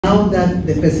now that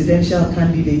the presidential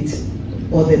candidate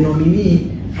or the nominee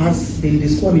has been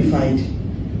disqualified,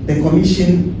 the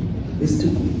Commission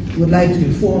would like to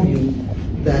inform you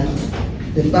that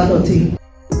the balloting.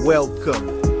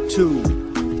 Welcome to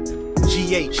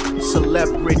GH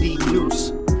Celebrity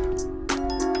News.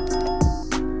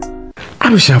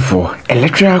 For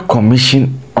Electoral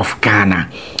Commission of Ghana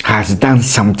has done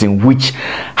something which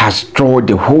has drawn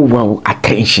the whole world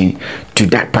attention to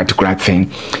that particular thing.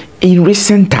 In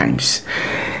recent times,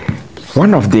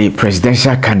 one of the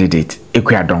presidential candidates,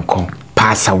 Appiah Kubi,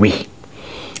 passed away,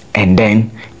 and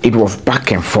then it was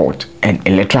back and forth, and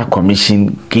Electoral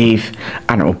Commission gave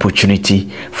an opportunity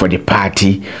for the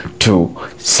party to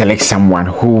select someone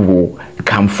who will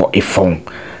come for a form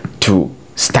to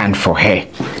stand for her.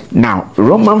 Now,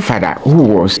 Roman Fada, who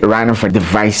was running for the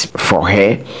vice for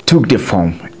her, took the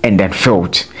form and then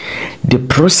failed. The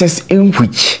process in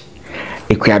which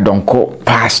Appiah Kubi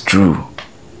passed through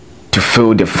to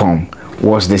fill the form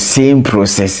was the same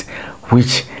process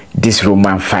which this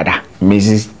Roman Fada,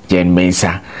 Mrs. Jane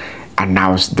Mensah,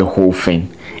 announced the whole thing,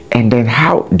 and then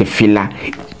how the filler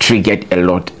triggered a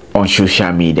lot on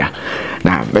social media.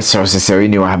 Now, the sources are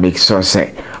in your big source.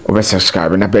 Over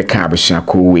subscribe na be ka abusua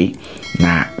kowe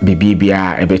na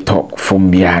bibia ebe talk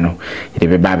from biano ide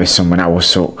be ba be somo na wo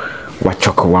so wa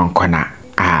choko wan kona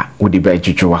udi be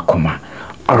juju wakoma.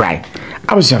 All right,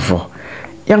 abusafo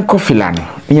yanko filano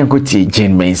yanko ti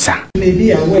Jane Mensah. You may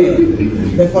be aware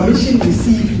the Commission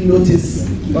received notice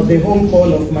of the home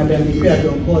call of Madam Appiah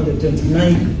Kubi the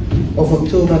 29th of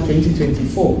October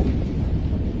 2024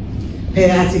 per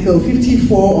Article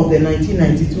 54 of the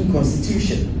 1992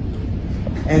 Constitution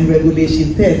and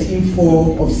Regulation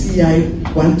 13.4 of CI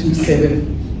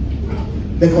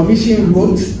 127, the Commission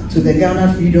wrote to the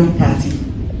Ghana Freedom Party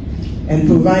and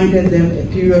provided them a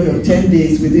period of 10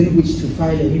 days within which to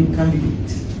file a new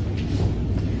candidate.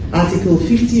 Article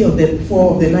 50 of the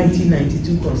 4 of the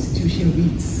 1992 Constitution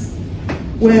reads,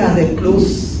 where at the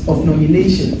close of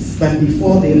nominations but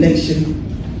before the election,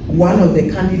 one of the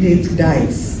candidates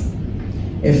dies,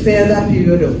 a further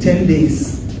period of 10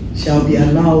 days shall be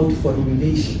allowed for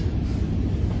nomination.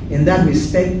 In that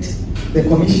respect, the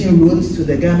Commission wrote to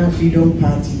the Ghana Freedom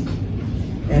Party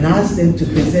and asked them to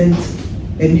present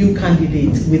a new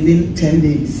candidate within 10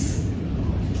 days.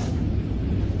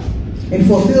 In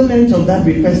fulfillment of that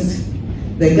request,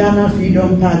 the Ghana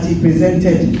Freedom Party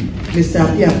presented Mr.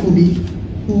 Appiah Kubi,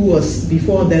 who was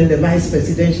before then the vice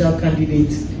presidential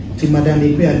candidate to Madam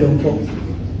Appiah Kubi.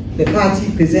 The party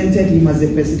presented him as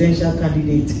the presidential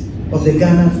candidate of the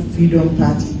Ghana Freedom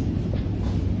Party.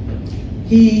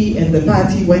 He and the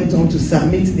party went on to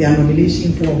submit their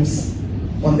nomination forms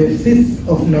on the 5th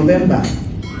of November,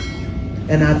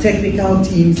 and our technical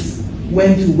teams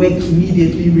went to work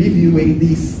immediately reviewing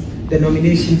the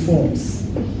nomination forms.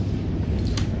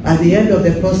 At the end of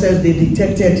the process, they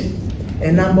detected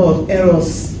a number of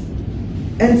errors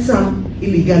and some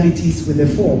illegalities with the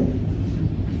form.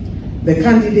 The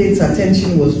candidate's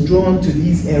attention was drawn to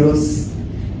these errors,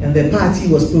 and the party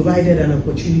was provided an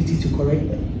opportunity to correct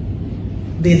them.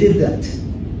 They did that.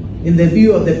 In the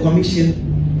view of the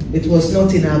Commission, it was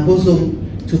not in our bosom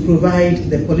to provide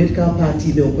the political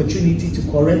party the opportunity to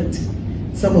correct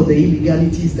some of the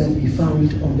illegalities that we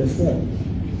found on the form.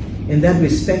 In that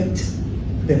respect,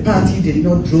 the party did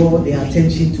not draw their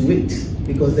attention to it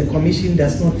because the Commission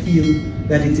does not feel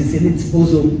that it is in its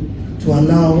bosom to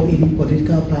allow any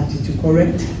political party to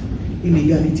correct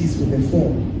illegalities with the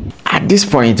form. At this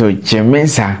point, Jane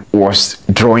Mensah was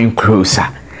drawing closer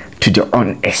to the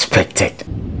unexpected.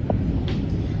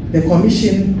 The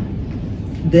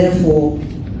Commission, therefore,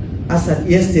 as at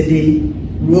yesterday,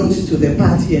 wrote to the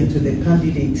party and to the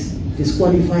candidate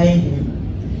disqualifying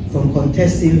him from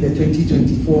contesting the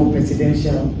 2024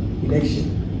 presidential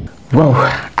election. Well,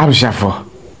 Abshafo,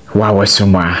 wow,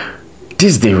 Suma,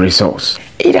 this is the results.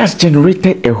 It has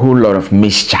generated a whole lot of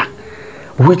mischief,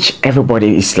 which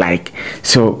everybody is like,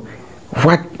 so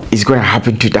what is going to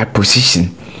happen to that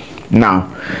position?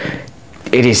 Now,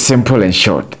 it is simple and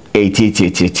short.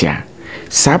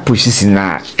 Sa position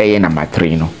na number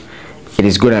 3, no. It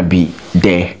is going to be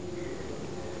there.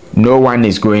 No one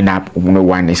is going up, no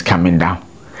one is coming down.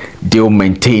 They'll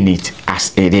maintain it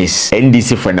as it is.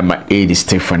 NDC for number 8 is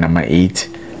still for number 8.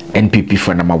 NPP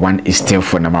for number 1 is still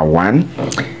for number 1.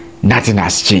 Nothing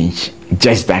has changed.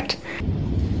 Just that.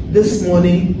 This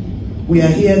morning, we are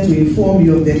here to inform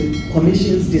you of the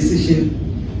Commission's decision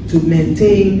to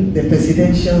maintain the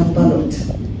presidential ballot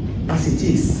as it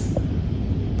is.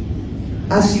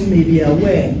 As you may be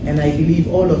aware, and I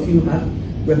believe all of you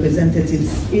have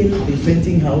representatives in the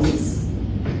printing houses,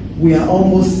 we are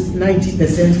almost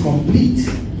 90% complete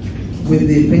with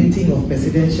the printing of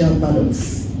presidential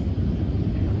ballots.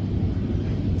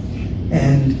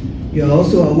 And you're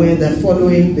also aware that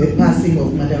following the passing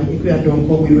of Madam Appiah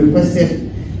Donko, we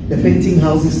requested the printing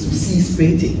houses to cease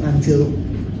printing until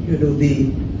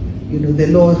the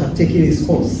law had taken its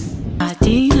course.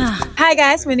 Hi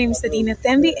guys, my name is Adina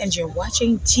Thembi and you're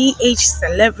watching GH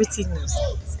Celebrity News.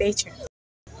 Stay tuned.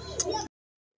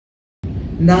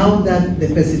 Now that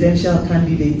the presidential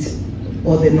candidate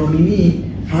or the nominee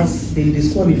has been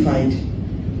disqualified,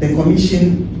 the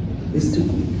commission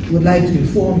would like to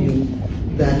inform you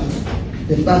that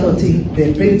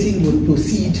the printing would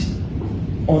proceed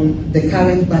on the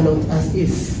current ballot as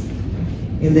is,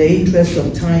 in the interest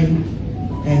of time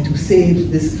and to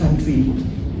save this country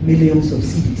millions of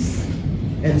cedis.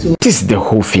 And so this is the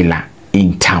whole filler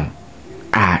in town.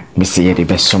 Mr. Yeri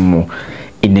Besomo,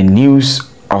 in the news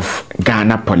of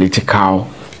Ghana political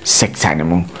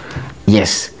sector.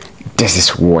 Yes, this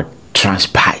is what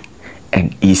transpired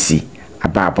and easy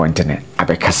about internet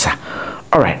abekasa.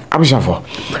 Alright, Abusafo,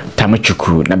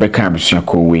 Tamachuku, Nabeka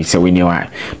Abusiako way, so we know why.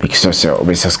 Because also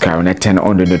we subscribe and turn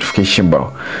on the notification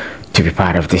bell to be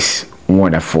part of this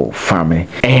wonderful family.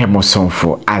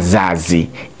 For Azazi,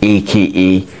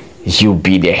 aka you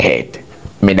be the head.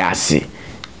 Medasi,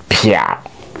 Pierre.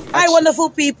 Hi, wonderful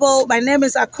people. My name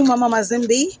is Akuma Mama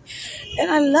Zimbi,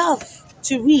 and I love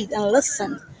to read and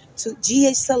listen to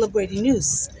GH Celebrity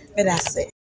News. Medasi.